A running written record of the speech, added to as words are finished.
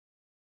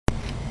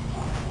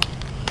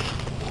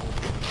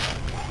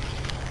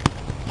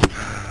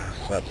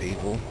What's up,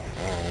 people?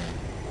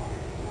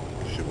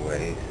 It's your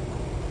boy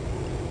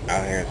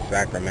out here in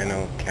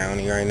Sacramento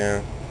County right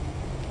now.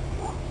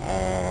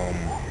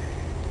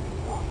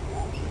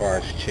 As far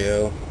as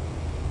chill,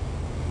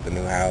 the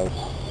new house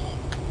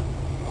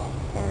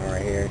going on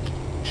right here.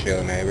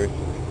 Chill neighbor.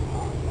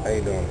 How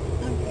you doing?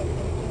 I'm good,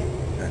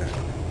 thank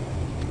you.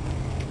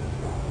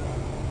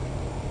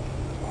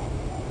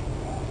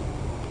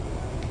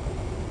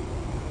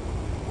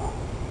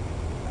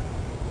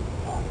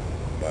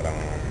 But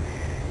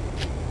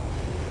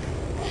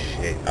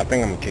shit, I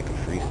think I'm gonna kick a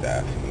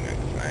freestyle for you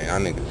niggas, man. Y'all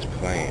niggas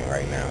playing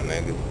right now,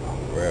 niggas.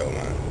 For real,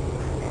 man.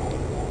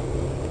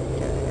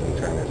 Let me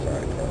turn this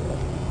side cover.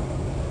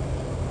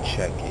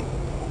 Check it.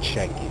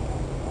 Check it.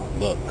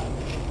 Look.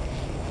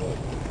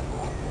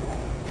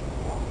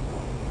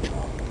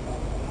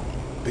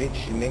 Bitch,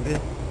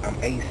 nigga, I'm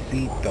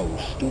AC though.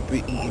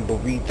 Stupid eating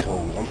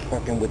burritos. I'm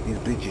fucking with these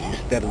bitches. You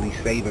steadily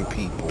saving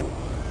people.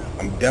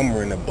 I'm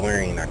dumber in the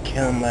brain. I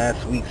killed him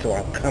last week, so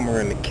I come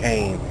her in the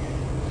cane.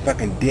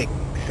 Fucking dick.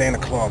 Santa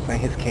Claus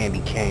and his candy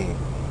cane.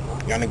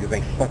 Y'all niggas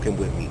ain't fucking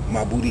with me.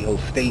 My booty hole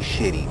stay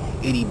shitty.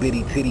 Itty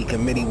bitty titty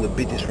committee with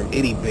bitches from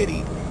itty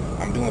bitty.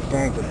 I'm doing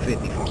songs of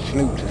 50 from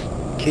Snoop to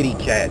kitty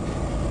cats,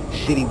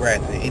 shitty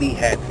rats and itty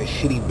hats and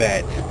shitty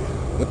bats.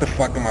 What the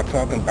fuck am I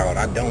talking about?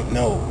 I don't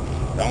know.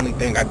 The only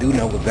thing I do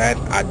know is that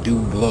I do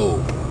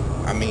blow.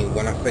 I mean,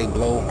 when I say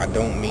blow, I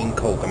don't mean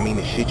coke. I mean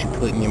the shit you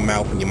put in your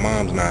mouth when your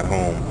mom's not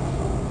home.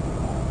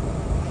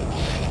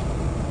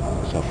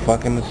 It's a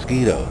fucking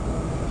mosquito.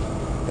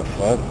 The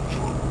fuck?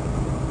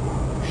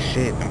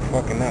 Shit, I'm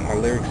fucking up. My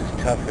lyrics is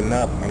toughen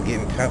up. I'm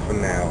getting tougher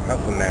now.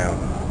 Huffing now.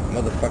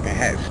 Motherfucking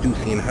hat,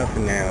 Stussy and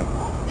huffing now.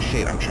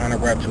 Shit, I'm trying to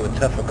rap to a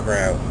tougher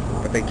crowd.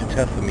 But they too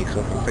tough for me,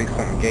 so if I say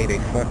something gay, they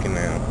fucking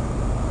now.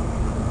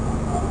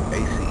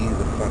 ACE's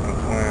a fucking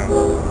clown.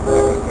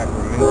 Fucking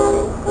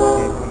Sacramento.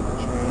 Can't come to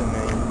train,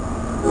 man.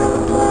 Never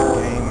do it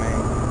again,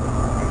 man.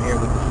 I'm here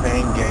with the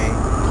same gang.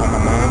 Call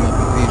my mom up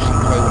and see if she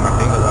play with my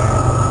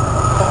ding-a-lang.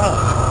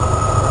 Fuck.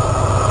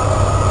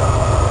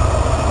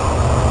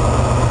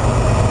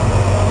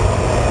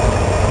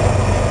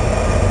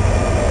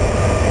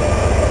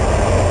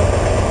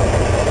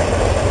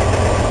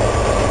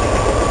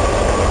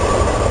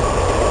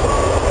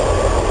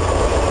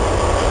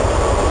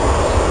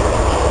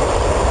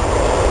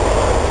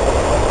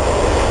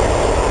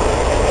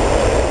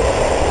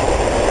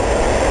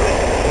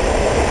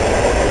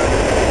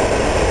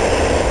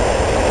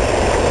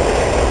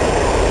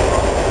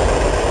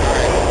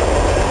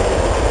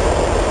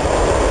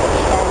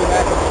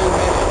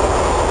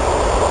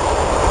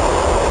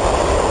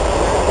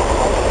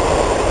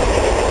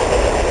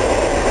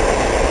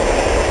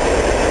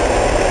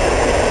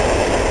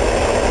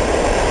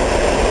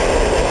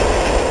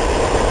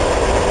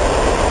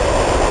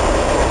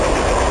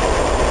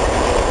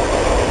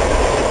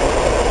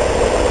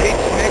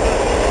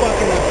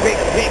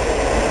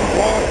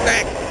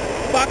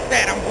 Fuck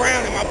that, I'm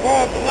brown and my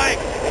ball's black.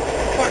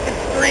 Fucking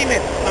screaming,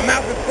 my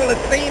mouth is full of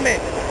semen.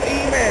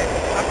 He-man,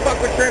 I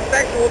fuck with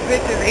transsexual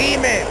bitches,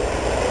 he-man.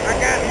 I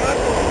got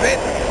muscles,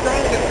 bitch, I'm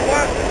strong as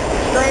fuck.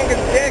 I'm strong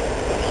as dick,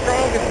 I'm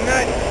strong as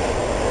nut.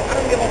 I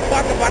don't give a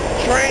fuck about the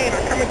train. I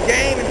come a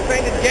game and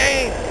sing a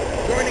game.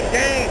 Join the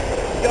game.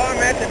 Y'all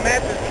match the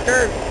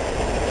skirt.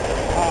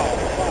 Oh,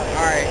 fuck.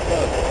 Alright,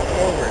 look, I'm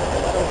over it.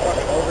 I'm so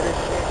fucking over this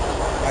shit.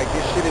 Like,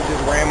 this shit has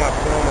just ran my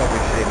film up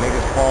and shit.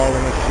 Niggas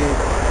calling and shit.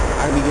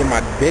 I be getting my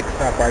dick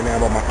sucked right now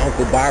by my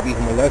Uncle Bobby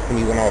who molested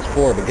me when I was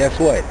 4. But guess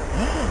what?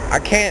 I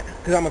can't,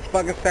 because I'm in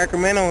fucking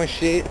Sacramento and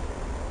shit.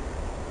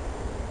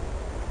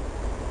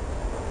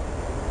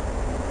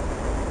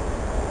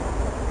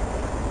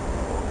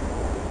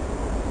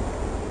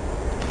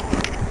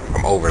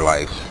 I'm over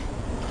life.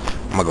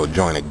 I'm gonna go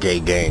join a gay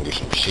gang or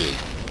some shit.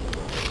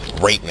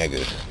 Rape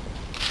niggas.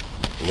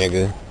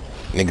 Nigga.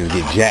 Niggas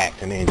get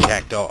jacked and then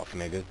jacked off,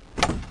 nigga.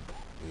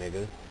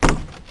 Nigga.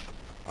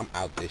 I'm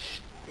out this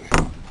shit.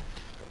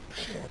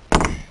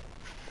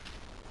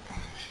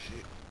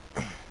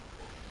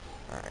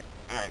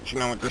 Alright, you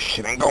know what, this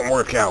shit ain't gonna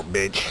work out,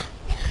 bitch.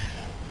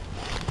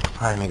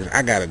 Alright, niggas,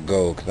 I gotta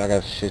go, cause I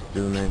got shit to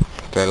do, man.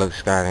 That looks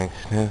Scotty.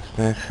 Look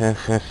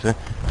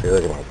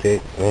at my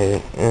dick,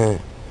 man.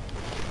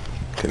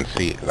 Couldn't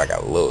see it, cause I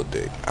got a little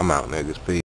dick. I'm out, niggas, peace.